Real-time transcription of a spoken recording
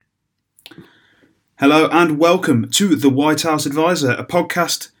Hello and welcome to the Whitehouse Advisor, a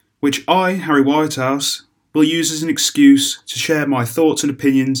podcast which I, Harry Whitehouse, will use as an excuse to share my thoughts and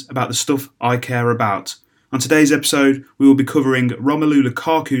opinions about the stuff I care about. On today's episode, we will be covering Romelu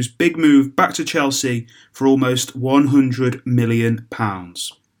Lukaku's big move back to Chelsea for almost £100 million.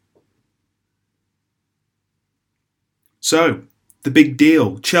 So, the big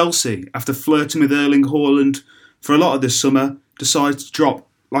deal. Chelsea, after flirting with Erling Haaland for a lot of this summer, decides to drop,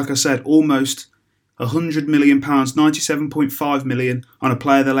 like I said, almost £100 million, £97.5 million on a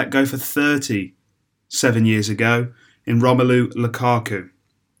player they let go for 37 years ago in Romelu Lukaku.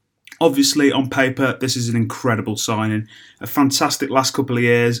 Obviously, on paper, this is an incredible signing. A fantastic last couple of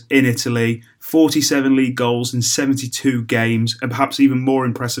years in Italy, 47 league goals in 72 games, and perhaps even more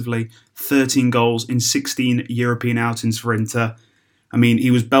impressively, 13 goals in 16 European outings for Inter. I mean,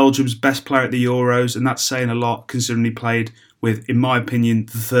 he was Belgium's best player at the Euros, and that's saying a lot considering he played with, in my opinion,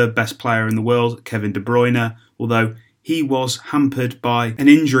 the third best player in the world, Kevin De Bruyne, although he was hampered by an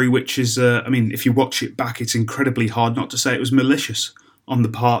injury which is, if you watch it back, it's incredibly hard not to say it was malicious on the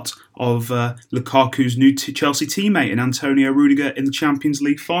part of Lukaku's new Chelsea teammate in Antonio Rudiger in the Champions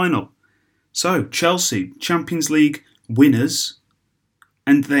League final. So, Chelsea, Champions League winners,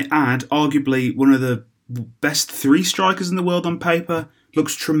 and they add arguably one of the best three strikers in the world on paper.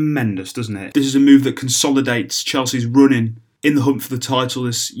 Looks tremendous, doesn't it? This is a move that consolidates Chelsea's running in the hunt for the title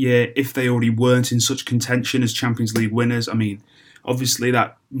this year if they already weren't in such contention as Champions League winners. I mean, obviously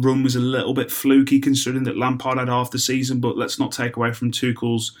that run was a little bit fluky considering that Lampard had half the season, but let's not take away from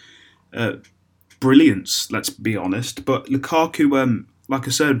Tuchel's brilliance, let's be honest. But Lukaku, like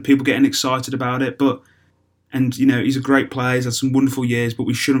I said, people getting excited about it, and you know, he's a great player, he's had some wonderful years, but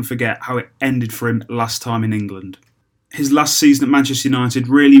we shouldn't forget how it ended for him last time in England. His last season at Manchester United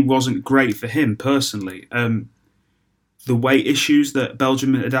really wasn't great for him personally. The weight issues that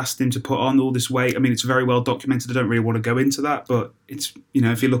Belgium had asked him to put on, all this weight, I mean, it's very well documented. I don't really want to go into that, but it's, you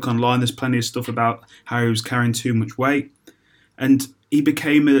know, if you look online, there's plenty of stuff about how he was carrying too much weight. And he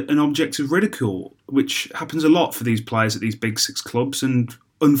became an object of ridicule, which happens a lot for these players at these big six clubs, and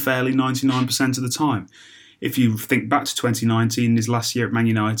unfairly 99% of the time. If you think back to 2019, his last year at Man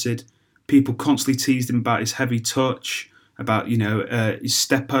United, people constantly teased him about his heavy touch, about, you know, his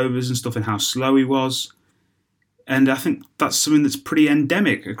step overs and stuff and how slow he was. And I think that's something that's pretty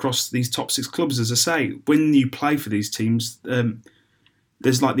endemic across these top six clubs. As I say, when you play for these teams,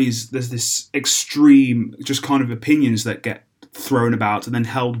 there's this extreme just kind of opinions that get thrown about and then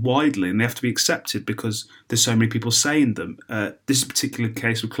held widely, and they have to be accepted because there's so many people saying them. This is a particular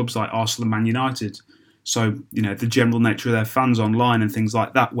case with clubs like Arsenal and Man United. So, you know, the general nature of their fans online and things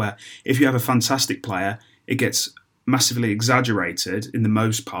like that, where if you have a fantastic player, it gets massively exaggerated in the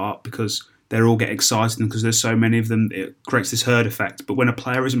most part because they all get excited and because there's so many of them, it creates this herd effect. But when a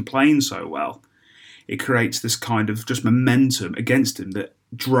player isn't playing so well, it creates this kind of just momentum against him that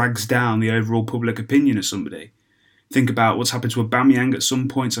drags down the overall public opinion of somebody. Think about what's happened to Aubameyang at some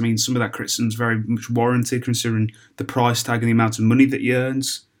points. I mean, some of that criticism is very much warranted considering the price tag and the amount of money that he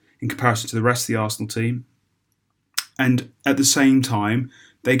earns in comparison to the rest of the Arsenal team. And at the same time,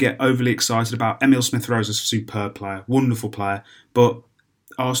 they get overly excited about Emile Smith-Rowe, a superb player, wonderful player, but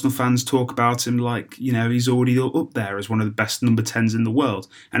Arsenal fans talk about him like, you know, he's already up there as one of the best number 10s in the world.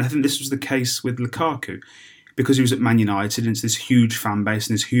 And I think this was the case with Lukaku. Because he was at Man United, and it's this huge fan base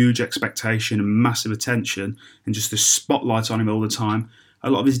and this huge expectation and massive attention and just this spotlight on him all the time, a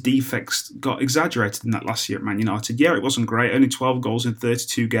lot of his defects got exaggerated in that last year at Man United. Yeah, it wasn't great, only 12 goals in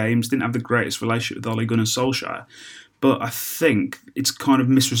 32 games, didn't have the greatest relationship with Ole Gunnar Solskjaer. But I think it's kind of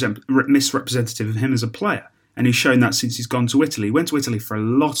misrepresentative of him as a player. And he's shown that since he's gone to Italy. He went to Italy for a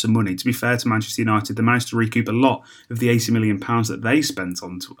lot of money. To be fair to Manchester United, they managed to recoup a lot of the £80 million that they spent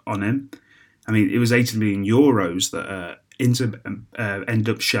on him. I mean, it was €80 million that Inter ended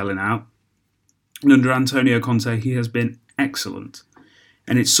up shelling out. And under Antonio Conte, he has been excellent.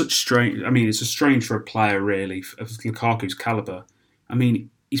 And it's such strange. I mean, it's strange for a player, really, of Lukaku's calibre. I mean,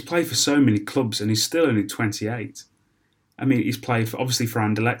 he's played for so many clubs and he's still only 28. I mean, he's played obviously for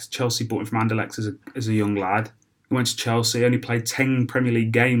Anderlecht. Chelsea bought him from Anderlecht as a young lad. He went to Chelsea, only played 10 Premier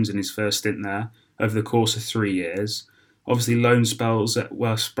League games in his first stint there over the course of 3 years. Obviously, loan spells at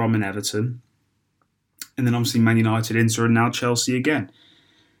West Brom and Everton. And then obviously Man United, Inter, and now Chelsea again.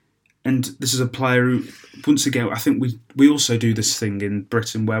 And this is a player who, once again, I think we also do this thing in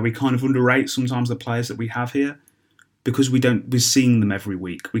Britain where we kind of underrate sometimes the players that we have here. Because we're seeing them every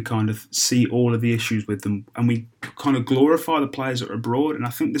week. We kind of see all of the issues with them and we kind of glorify the players that are abroad. And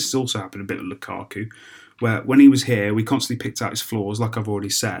I think this has also happened a bit with Lukaku, where when he was here, we constantly picked out his flaws, like I've already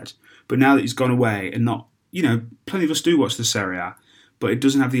said. But now that he's gone away and not, you know, plenty of us do watch the Serie A, but it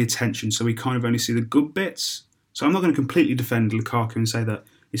doesn't have the attention, so we kind of only see the good bits. So I'm not going to completely defend Lukaku and say that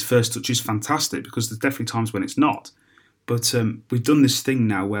his first touch is fantastic, because there's definitely times when it's not. But we've done this thing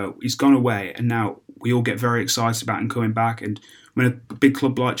now where he's gone away, and now we all get very excited about him coming back. And when a big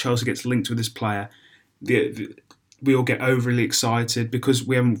club like Chelsea gets linked with this player, we all get overly excited because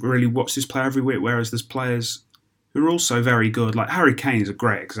we haven't really watched this player every week, whereas there's players who are also very good. Like Harry Kane is a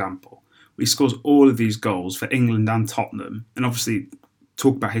great example. He scores all of these goals for England and Tottenham, and obviously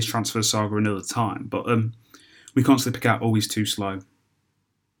talk about his transfer saga another time, but we constantly pick out, oh, he's too slow.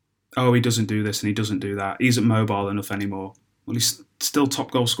 Oh, he doesn't do this and he doesn't do that. He isn't mobile enough anymore. Well, he's still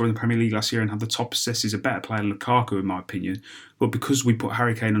top goal scorer in the Premier League last year and had the top assists. He's a better player than Lukaku, in my opinion. But because we put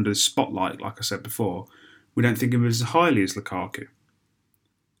Harry Kane under the spotlight, like I said before, we don't think of him as highly as Lukaku.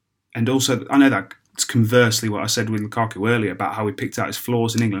 And also, I know that's conversely what I said with Lukaku earlier about how we picked out his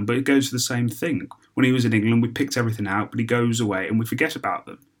flaws in England, but it goes to the same thing. When he was in England, we picked everything out, but he goes away and we forget about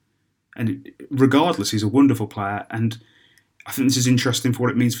them. And regardless, he's a wonderful player, and I think this is interesting for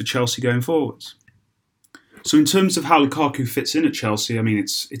what it means for Chelsea going forwards. So in terms of how Lukaku fits in at Chelsea, I mean,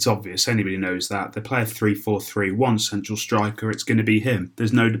 it's obvious. Anybody knows that. They play a 3-4-3, one central striker. It's going to be him.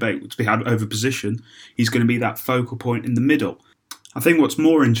 There's no debate to be had over position. He's going to be that focal point in the middle. I think what's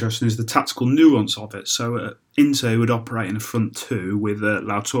more interesting is the tactical nuance of it. So Inter would operate in a front two with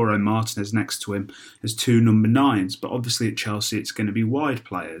Lautaro Martinez next to him as two number 9s. But obviously at Chelsea it's going to be wide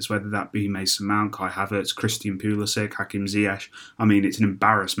players, whether that be Mason Mount, Kai Havertz, Christian Pulisic, Hakim Ziyech. I mean, it's an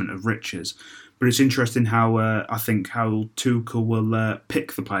embarrassment of riches. But it's interesting how I think how Tuchel will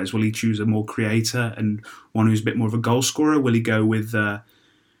pick the players. Will he choose a more creator and one who's a bit more of a goal scorer? Will he go with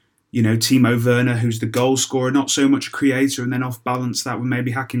Timo Werner, who's the goal scorer, not so much a creator, and then off-balance that with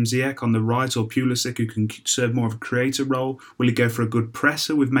maybe Hakim Ziyech on the right, or Pulisic, who can serve more of a creator role? Will he go for a good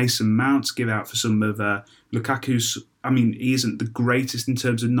presser with Mason Mount to give out for some of Lukaku's? I mean, he isn't the greatest in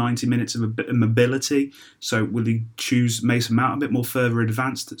terms of 90 minutes of mobility, so will he choose Mason Mount a bit more further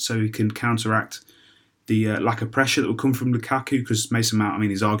advanced so he can counteract the lack of pressure that will come from Lukaku? Because Mason Mount, I mean,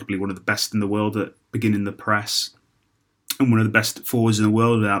 is arguably one of the best in the world at beginning the press, and one of the best forwards in the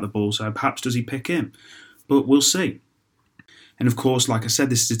world without the ball, so perhaps does he pick him? But we'll see. And of course, like I said,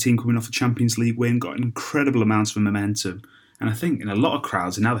 this is a team coming off a Champions League win, got an incredible amount of momentum, and I think in a lot of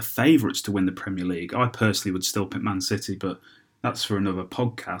crowds are now the favourites to win the Premier League. I personally would still pick Man City, but that's for another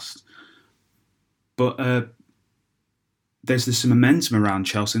podcast. But there's this momentum around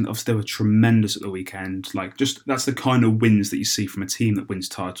Chelsea, and obviously they were tremendous at the weekend. That's the kind of wins that you see from a team that wins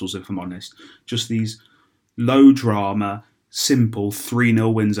titles, if I'm honest. Just these low drama, simple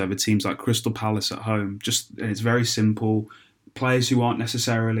 3-0 wins over teams like Crystal Palace at home. And it's very simple. Players who aren't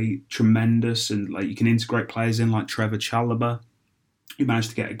necessarily tremendous, and you can integrate players in like Trevor Chalobah, who managed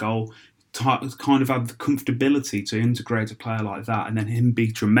to get a goal. Kind of have the comfortability to integrate a player like that, and then him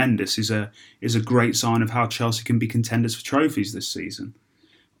be tremendous is a great sign of how Chelsea can be contenders for trophies this season.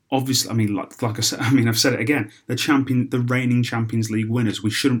 Obviously, I mean, like I said, I've said it again. The reigning Champions League winners, we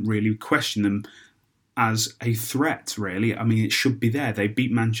shouldn't really question them as a threat, really. I mean, it should be there. They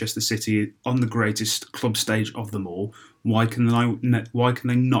beat Manchester City on the greatest club stage of them all. Why can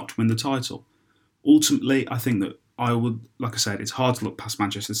they not win the title? Ultimately, I think that like I said, it's hard to look past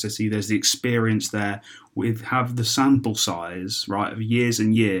Manchester City. There's the experience there. We have the sample size, right, of years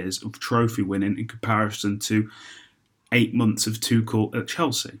and years of trophy winning in comparison to 8 months of Tuchel at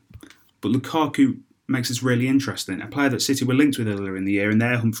Chelsea. But Lukaku makes this really interesting. A player that City were linked with earlier in the year, and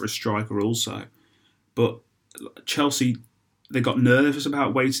they're hunt for a striker also. But Chelsea, they got nervous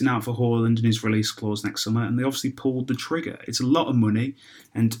about waiting out for Haaland and his release clause next summer, and they obviously pulled the trigger. It's a lot of money,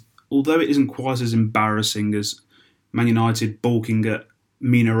 and although it isn't quite as embarrassing as Man United balking at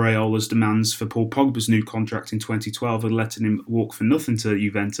Mino Raiola's demands for Paul Pogba's new contract in 2012 and letting him walk for nothing to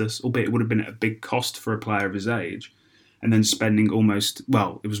Juventus, albeit it would have been at a big cost for a player of his age, and then spending it was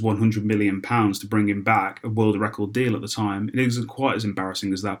 £100 million to bring him back, a world record deal at the time. It isn't quite as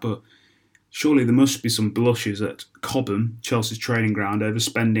embarrassing as that, but surely there must be some blushes at Cobham, Chelsea's training ground, over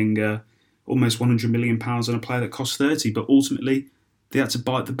spending almost £100 million on a player that cost 30. But ultimately, they had to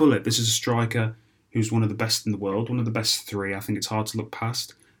bite the bullet. This is a striker who's one of the best in the world, one of the best 3. I think it's hard to look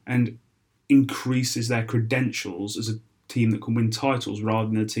past, and increases their credentials as a team that can win titles rather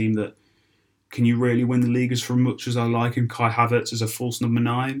than a team that, can you really win the league as much as I like him? Kai Havertz as a false number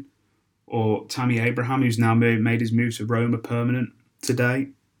 9, or Tammy Abraham, who's now made his move to Roma permanent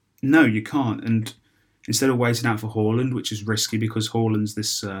today. No, you can't. And instead of waiting out for Haaland, which is risky because Haaland's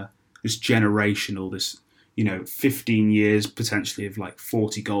this generational, 15 years potentially of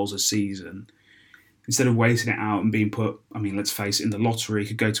 40 goals a season. Instead of waiting it out and being put, let's face it, in the lottery, he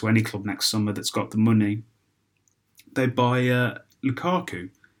could go to any club next summer that's got the money. They buy Lukaku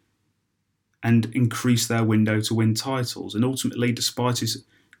and increase their window to win titles. And ultimately, despite his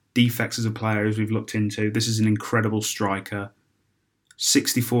defects as a player, as we've looked into, this is an incredible striker.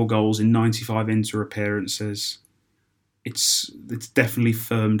 64 goals in 95 Inter appearances. It's definitely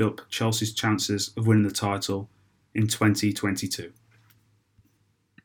firmed up Chelsea's chances of winning the title in 2022.